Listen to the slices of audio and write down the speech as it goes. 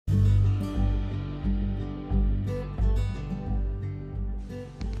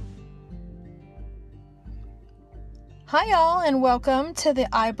Hi, y'all, and welcome to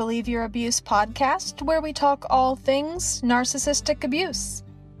the I Believe Your Abuse podcast, where we talk all things narcissistic abuse.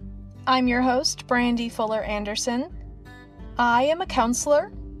 I'm your host, Brandy Fuller Anderson. I am a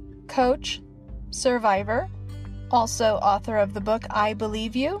counselor, coach, survivor, also author of the book I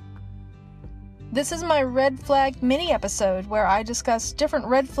Believe You. This is my red flag mini episode where I discuss different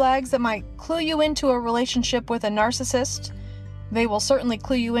red flags that might clue you into a relationship with a narcissist. They will certainly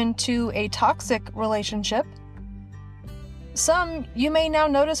clue you into a toxic relationship. Some you may now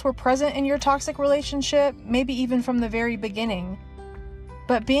notice were present in your toxic relationship, maybe even from the very beginning.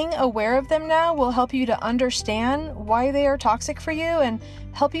 But being aware of them now will help you to understand why they are toxic for you and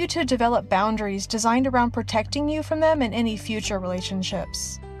help you to develop boundaries designed around protecting you from them in any future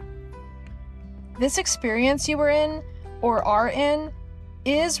relationships. This experience you were in, or are in,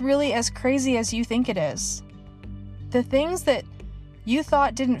 is really as crazy as you think it is. The things that you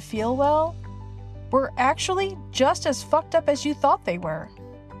thought didn't feel well were actually just as fucked up as you thought they were.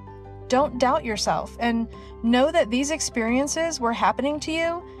 Don't doubt yourself and know that these experiences were happening to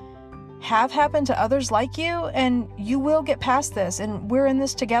you, have happened to others like you, and you will get past this, and we're in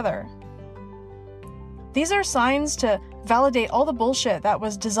this together. These are signs to validate all the bullshit that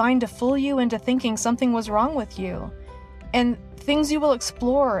was designed to fool you into thinking something was wrong with you, and things you will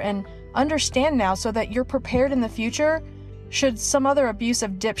explore and understand now so that you're prepared in the future should some other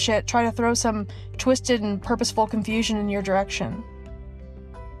abusive dipshit try to throw some twisted and purposeful confusion in your direction.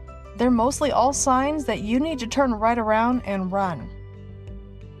 They're mostly all signs that you need to turn right around and run.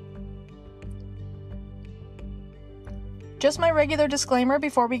 Just my regular disclaimer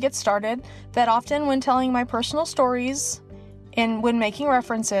before we get started, that often when telling my personal stories and when making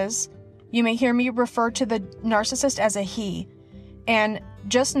references, you may hear me refer to the narcissist as a he. And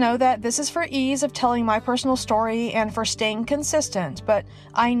just know that this is for ease of telling my personal story and for staying consistent, but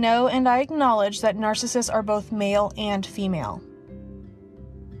I know and I acknowledge that narcissists are both male and female.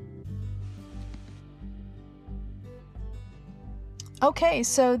 Okay,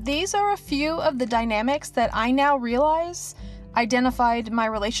 so these are a few of the dynamics that I now realize identified my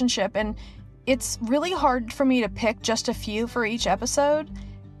relationship, and it's really hard for me to pick just a few for each episode,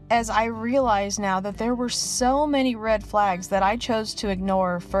 as I realize now that there were so many red flags that I chose to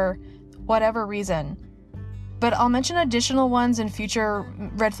ignore for whatever reason. But I'll mention additional ones in future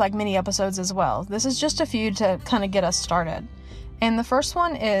red flag mini episodes as well. This is just a few to kind of get us started. And the first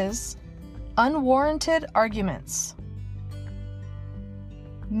one is unwarranted arguments.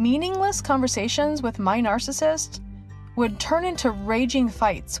 Meaningless conversations with my narcissist would turn into raging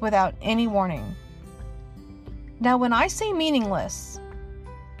fights without any warning. Now, when I say meaningless,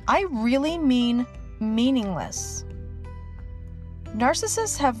 I really mean meaningless.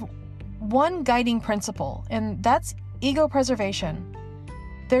 Narcissists have one guiding principle, and that's ego preservation.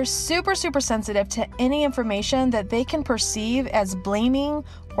 They're super sensitive to any information that they can perceive as blaming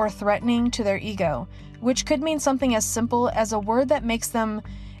or threatening to their ego, which could mean something as simple as a word that makes them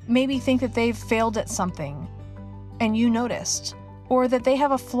maybe think that they've failed at something and you noticed, or that they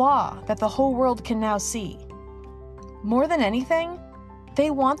have a flaw that the whole world can now see. More than anything, they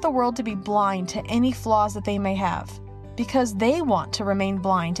want the world to be blind to any flaws that they may have, because they want to remain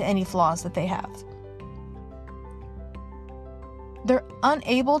blind to any flaws that they have. They're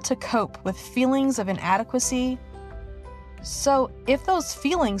unable to cope with feelings of inadequacy, so if those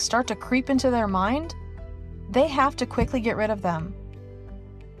feelings start to creep into their mind, they have to quickly get rid of them.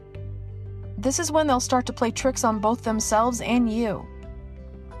 This is when they'll start to play tricks on both themselves and you.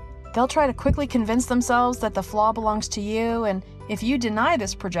 They'll try to quickly convince themselves that the flaw belongs to you, and if you deny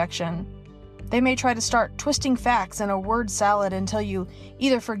this projection, they may try to start twisting facts in a word salad until you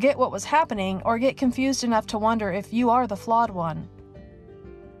either forget what was happening or get confused enough to wonder if you are the flawed one.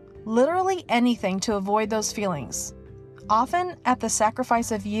 Literally anything to avoid those feelings, often at the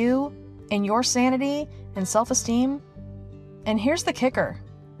sacrifice of you and your sanity and self-esteem. And here's the kicker.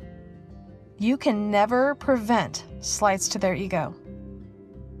 You can never prevent slights to their ego.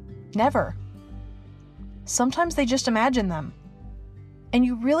 Never. Sometimes they just imagine them. And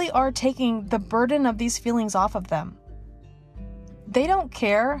you really are taking the burden of these feelings off of them. They don't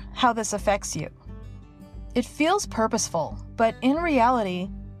care how this affects you. It feels purposeful, but in reality,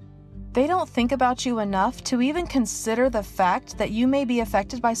 they don't think about you enough to even consider the fact that you may be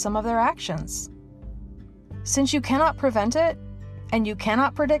affected by some of their actions. Since you cannot prevent it, and you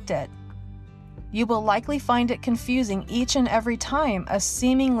cannot predict it, you will likely find it confusing each and every time a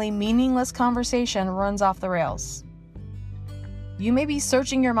seemingly meaningless conversation runs off the rails. You may be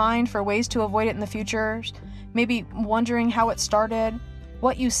searching your mind for ways to avoid it in the future, maybe wondering how it started,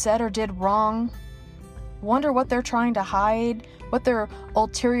 what you said or did wrong, wonder what they're trying to hide, what their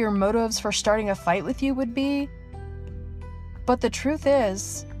ulterior motives for starting a fight with you would be. But the truth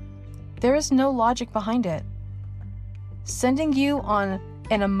is, there is no logic behind it, sending you on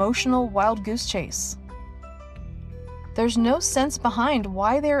an emotional wild goose chase. There's no sense behind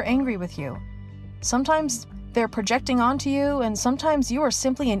why they're angry with you. Sometimes they're projecting onto you, and sometimes you are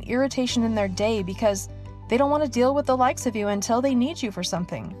simply an irritation in their day because they don't want to deal with the likes of you until they need you for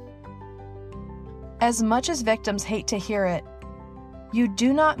something. As much as victims hate to hear it, you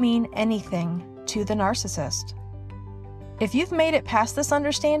do not mean anything to the narcissist. If you've made it past this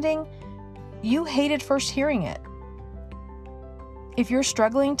understanding, you hated first hearing it. If you're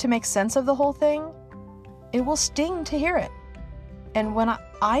struggling to make sense of the whole thing, it will sting to hear it. And when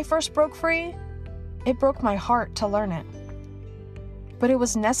I first broke free, it broke my heart to learn it. But it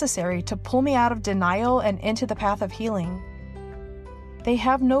was necessary to pull me out of denial and into the path of healing. They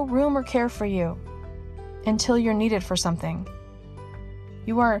have no room or care for you until you're needed for something.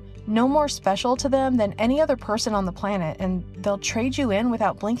 You are no more special to them than any other person on the planet, and they'll trade you in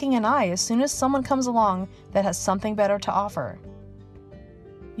without blinking an eye as soon as someone comes along that has something better to offer.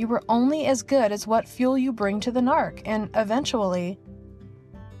 You are only as good as what fuel you bring to the narc, and eventually,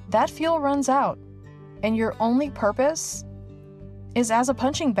 that fuel runs out, and your only purpose is as a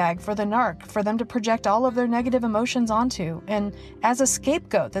punching bag for the narc, for them to project all of their negative emotions onto, and as a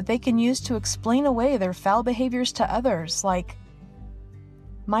scapegoat that they can use to explain away their foul behaviors to others, like,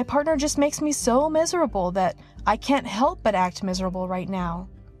 my partner just makes me so miserable that I can't help but act miserable right now.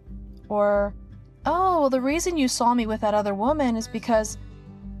 Or, oh, well, the reason you saw me with that other woman is because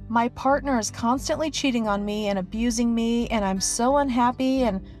my partner is constantly cheating on me and abusing me, and I'm so unhappy,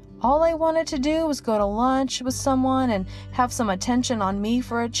 and all I wanted to do was go to lunch with someone and have some attention on me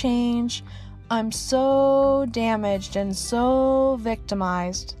for a change. I'm so damaged and so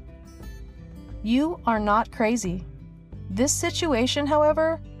victimized. You are not crazy. This situation,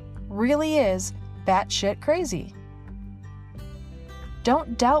 however, really is batshit crazy.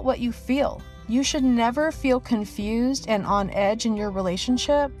 Don't doubt what you feel. You should never feel confused and on edge in your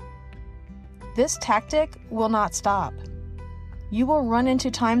relationship. This tactic will not stop. You will run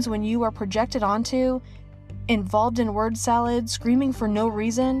into times when you are projected onto, involved in word salad, screaming for no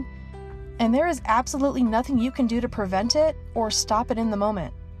reason, and there is absolutely nothing you can do to prevent it or stop it in the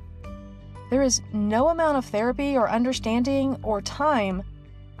moment. There is no amount of therapy or understanding or time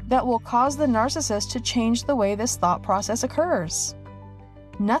that will cause the narcissist to change the way this thought process occurs.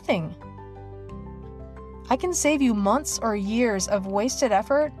 Nothing. I can save you months or years of wasted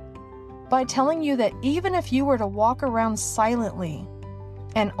effort by telling you that even if you were to walk around silently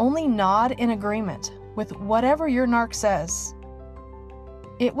and only nod in agreement with whatever your narc says,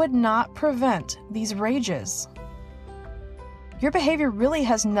 it would not prevent these rages. Your behavior really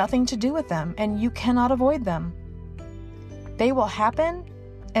has nothing to do with them, and you cannot avoid them. They will happen,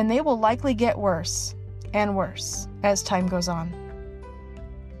 and they will likely get worse and worse as time goes on.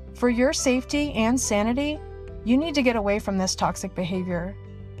 For your safety and sanity, you need to get away from this toxic behavior.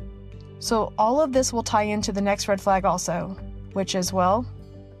 So all of this will tie into the next red flag also, which is, well,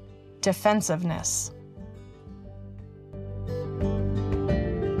 defensiveness.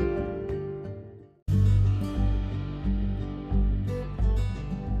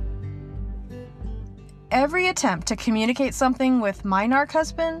 Every attempt to communicate something with my narc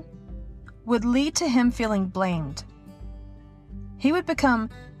husband would lead to him feeling blamed. He would become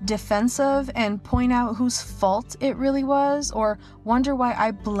defensive and point out whose fault it really was, or wonder why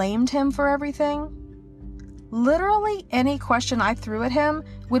I blamed him for everything. Literally any question I threw at him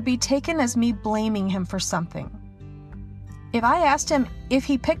would be taken as me blaming him for something. If I asked him if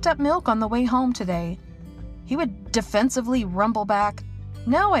he picked up milk on the way home today, he would defensively rumble back,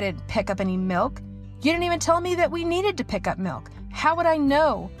 "No, I didn't pick up any milk. You didn't even tell me that we needed to pick up milk. How would I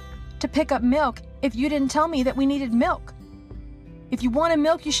know to pick up milk if you didn't tell me that we needed milk? If you wanted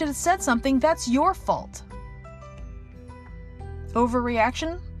milk, you should have said something. That's your fault."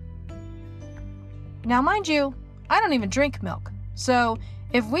 Overreaction? Now, mind you, I don't even drink milk. So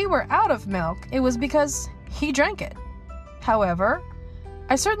if we were out of milk, it was because he drank it. However,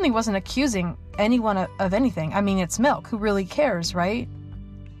 I certainly wasn't accusing anyone of anything. I mean, it's milk. Who really cares, right?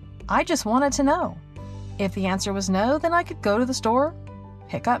 I just wanted to know. If the answer was no, then I could go to the store,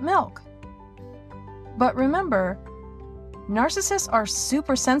 pick up milk. But remember, narcissists are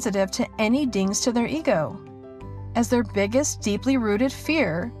super sensitive to any dings to their ego, as their biggest deeply rooted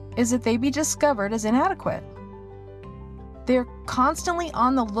fear is that they be discovered as inadequate. They're constantly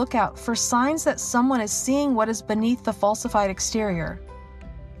on the lookout for signs that someone is seeing what is beneath the falsified exterior.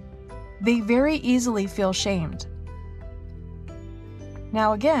 They very easily feel shamed.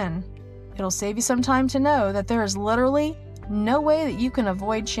 Now again, it'll save you some time to know that there is literally no way that you can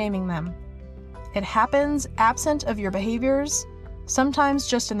avoid shaming them. It happens absent of your behaviors, sometimes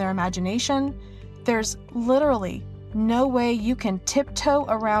just in their imagination. There's literally no way you can tiptoe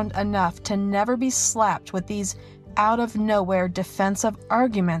around enough to never be slapped with these out-of-nowhere defensive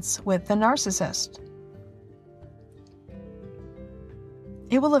arguments with the narcissist.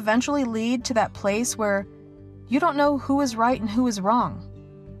 It will eventually lead to that place where you don't know who is right and who is wrong,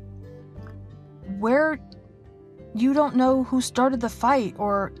 where you don't know who started the fight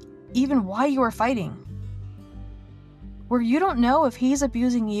or even why you are fighting, where you don't know if he's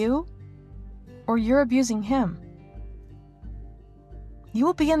abusing you or you're abusing him. You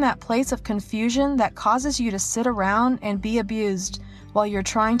will be in that place of confusion that causes you to sit around and be abused while you're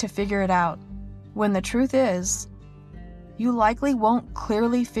trying to figure it out, when the truth is, you likely won't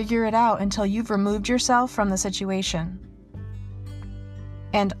clearly figure it out until you've removed yourself from the situation.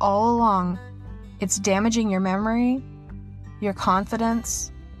 And all along, it's damaging your memory, your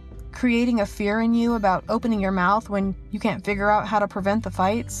confidence, creating a fear in you about opening your mouth when you can't figure out how to prevent the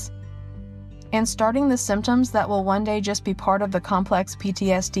fights, and starting the symptoms that will one day just be part of the complex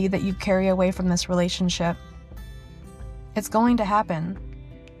PTSD that you carry away from this relationship. It's going to happen.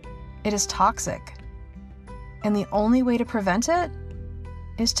 It is toxic. And the only way to prevent it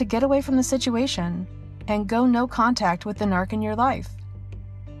is to get away from the situation and go no contact with the narc in your life.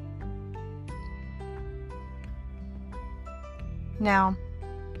 Now,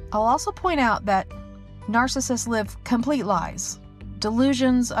 I'll also point out that narcissists live complete lies,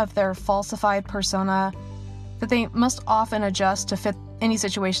 delusions of their falsified persona that they must often adjust to fit any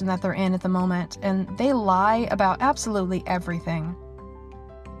situation that they're in at the moment, and they lie about absolutely everything.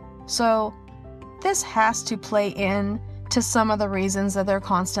 So, this has to play in to some of the reasons that they're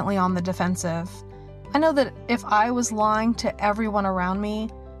constantly on the defensive. I know that if I was lying to everyone around me,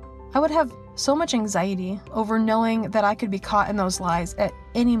 I would have so much anxiety over knowing that I could be caught in those lies at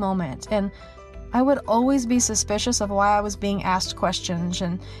any moment, and I would always be suspicious of why I was being asked questions,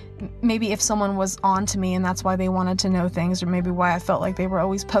 and maybe if someone was on to me and that's why they wanted to know things, or maybe why I felt like they were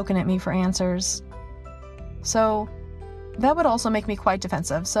always poking at me for answers. So that would also make me quite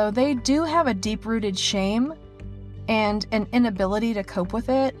defensive. So they do have a deep-rooted shame and an inability to cope with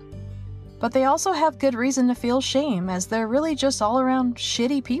it, but they also have good reason to feel shame, as they're really just all around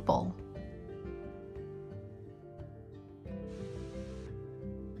shitty people.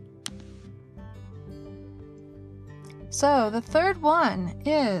 So the third one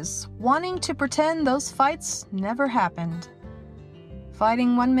is wanting to pretend those fights never happened.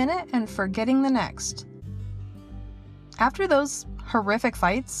 Fighting 1 minute and forgetting the next. After those horrific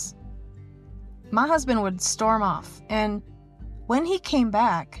fights, my husband would storm off, and when he came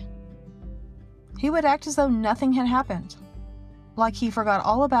back, he would act as though nothing had happened, like he forgot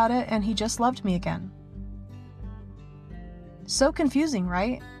all about it and he just loved me again. So confusing,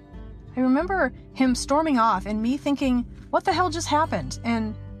 right? I remember him storming off and me thinking, what the hell just happened?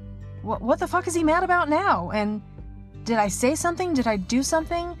 And what the fuck is he mad about now? And did I say something? Did I do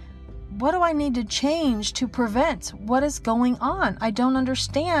something? What do I need to change to prevent what is going on? I don't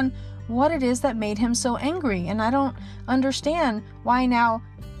understand what it is that made him so angry, and I don't understand why now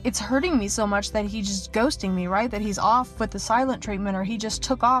it's hurting me so much that he's just ghosting me, right? That he's off with the silent treatment, or he just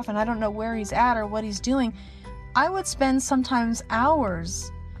took off and I don't know where he's at or what he's doing. I would spend sometimes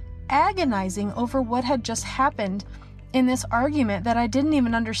hours agonizing over what had just happened in this argument that I didn't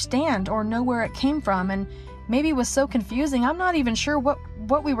even understand or know where it came from, and maybe was so confusing I'm not even sure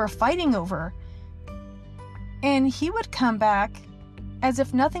what we were fighting over. And he would come back as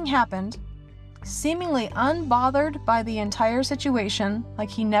if nothing happened, seemingly unbothered by the entire situation, like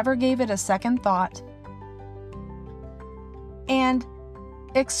he never gave it a second thought, and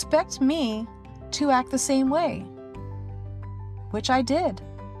expect me to act the same way, which I did.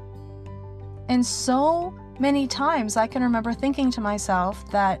 And so many times I can remember thinking to myself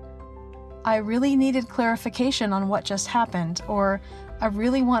that I really needed clarification on what just happened, or I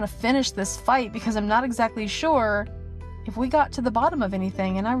really want to finish this fight because I'm not exactly sure if we got to the bottom of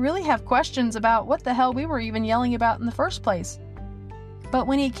anything, and I really have questions about what the hell we were even yelling about in the first place. But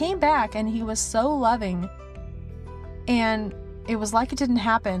when he came back and he was so loving, and it was like it didn't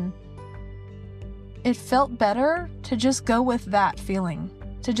happen, it felt better to just go with that feeling,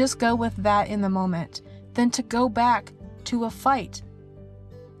 to just go with that in the moment, than to go back to a fight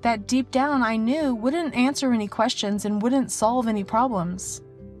that deep down I knew wouldn't answer any questions and wouldn't solve any problems.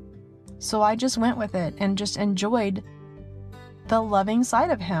 So I just went with it and just enjoyed the loving side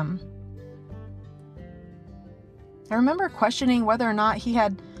of him. I remember questioning whether or not he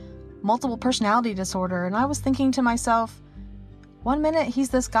had multiple personality disorder, and I was thinking to myself, 1 minute he's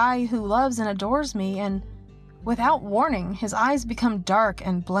this guy who loves and adores me, and without warning his eyes become dark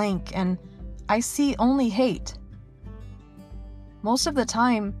and blank, and I see only hate. Most of the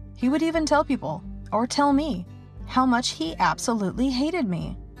time, he would even tell people, or tell me, how much he absolutely hated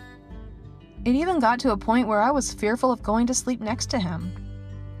me. It even got to a point where I was fearful of going to sleep next to him,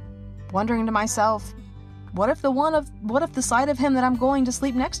 wondering to myself, what if the side of him that I'm going to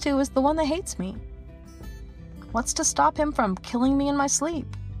sleep next to is the one that hates me? What's to stop him from killing me in my sleep?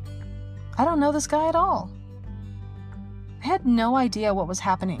 I don't know this guy at all. I had no idea what was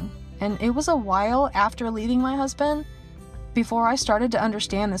happening, and it was a while after leaving my husband before I started to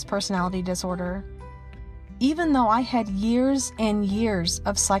understand this personality disorder. Even though I had years and years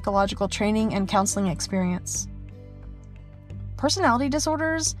of psychological training and counseling experience. Personality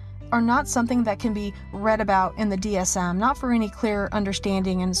disorders are not something that can be read about in the DSM, not for any clear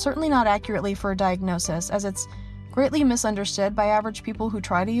understanding, and certainly not accurately for a diagnosis, as it's greatly misunderstood by average people who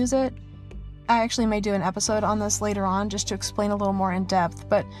try to use it. I actually may do an episode on this later on just to explain a little more in depth,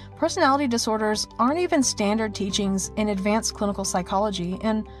 but personality disorders aren't even standard teachings in advanced clinical psychology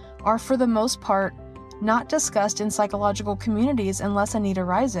and are for the most part not discussed in psychological communities unless a need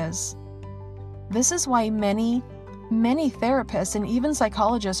arises. This is why many therapists and even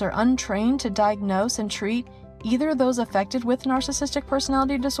psychologists are untrained to diagnose and treat either those affected with narcissistic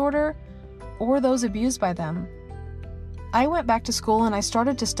personality disorder or those abused by them. I went back to school and I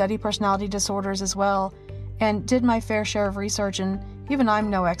started to study personality disorders as well and did my fair share of research, and even I'm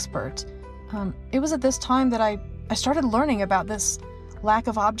no expert. It was at this time that I started learning about this lack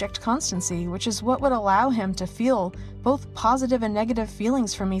of object constancy, which is what would allow him to feel both positive and negative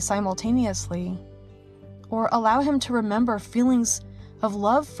feelings for me simultaneously, or allow him to remember feelings of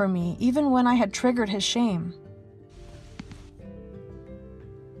love for me even when I had triggered his shame.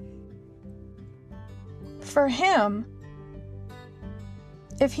 For him,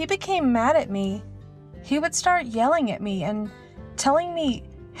 if he became mad at me, he would start yelling at me and telling me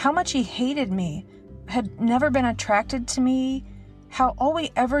how much he hated me, had never been attracted to me, how all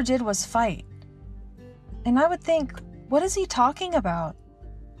we ever did was fight. And I would think, what is he talking about?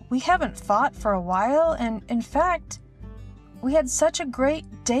 We haven't fought for a while, and in fact, we had such a great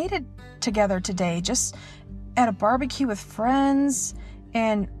day together today, just at a barbecue with friends,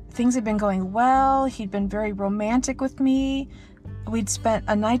 and things had been going well. He'd been very romantic with me. We'd spent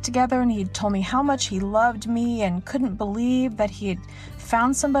a night together and he'd told me how much he loved me and couldn't believe that he had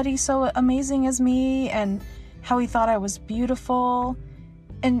found somebody so amazing as me, and how he thought I was beautiful.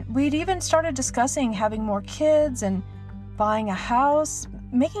 And we'd even started discussing having more kids and buying a house,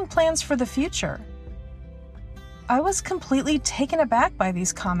 making plans for the future. I was completely taken aback by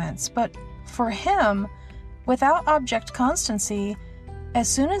these comments, but for him, without object constancy, as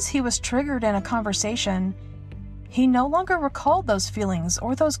soon as he was triggered in a conversation, he no longer recalled those feelings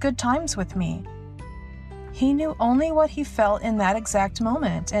or those good times with me. He knew only what he felt in that exact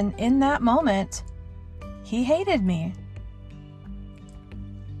moment, and in that moment, he hated me.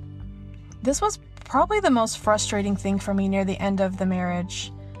 This was probably the most frustrating thing for me near the end of the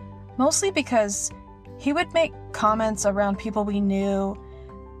marriage, mostly because he would make comments around people we knew,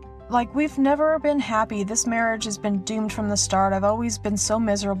 like, we've never been happy, this marriage has been doomed from the start, I've always been so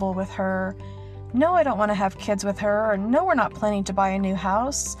miserable with her, no, I don't want to have kids with her, or no, we're not planning to buy a new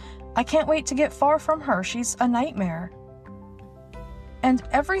house, I can't wait to get far from her, she's a nightmare. And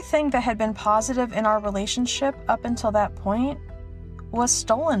everything that had been positive in our relationship up until that point was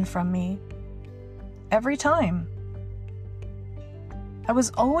stolen from me. Every time. I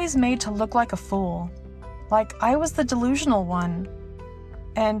was always made to look like a fool, like I was the delusional one,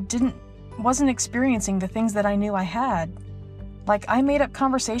 and wasn't experiencing the things that I knew I had, like I made up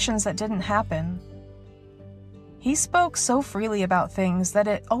conversations that didn't happen. He spoke so freely about things that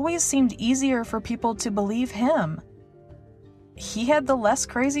it always seemed easier for people to believe him. He had the less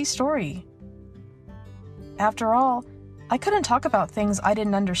crazy story. After all, I couldn't talk about things I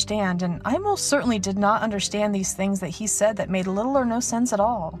didn't understand, and I most certainly did not understand these things that he said that made little or no sense at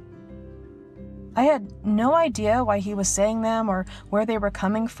all. I had no idea why he was saying them or where they were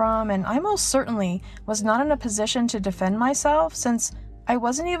coming from, and I most certainly was not in a position to defend myself since I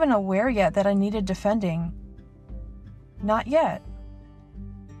wasn't even aware yet that I needed defending. Not yet.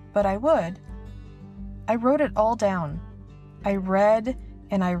 But I would. I wrote it all down. I read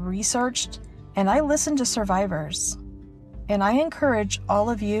and I researched and I listened to survivors. And I encourage all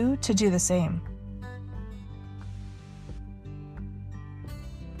of you to do the same.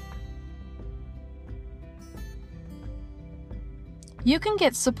 You can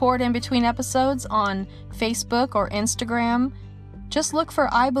get support in between episodes on Facebook or Instagram. Just look for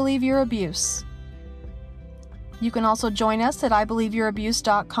I Believe Your Abuse. You can also join us at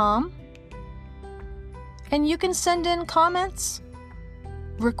IBelieveYourAbuse.com. And you can send in comments,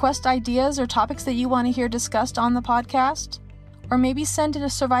 request ideas or topics that you want to hear discussed on the podcast, or maybe send in a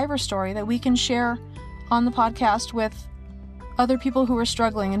survivor story that we can share on the podcast with other people who are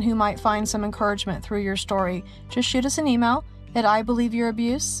struggling and who might find some encouragement through your story, just shoot us an email at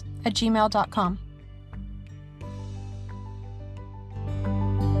ibelieveyourabuse@gmail.com.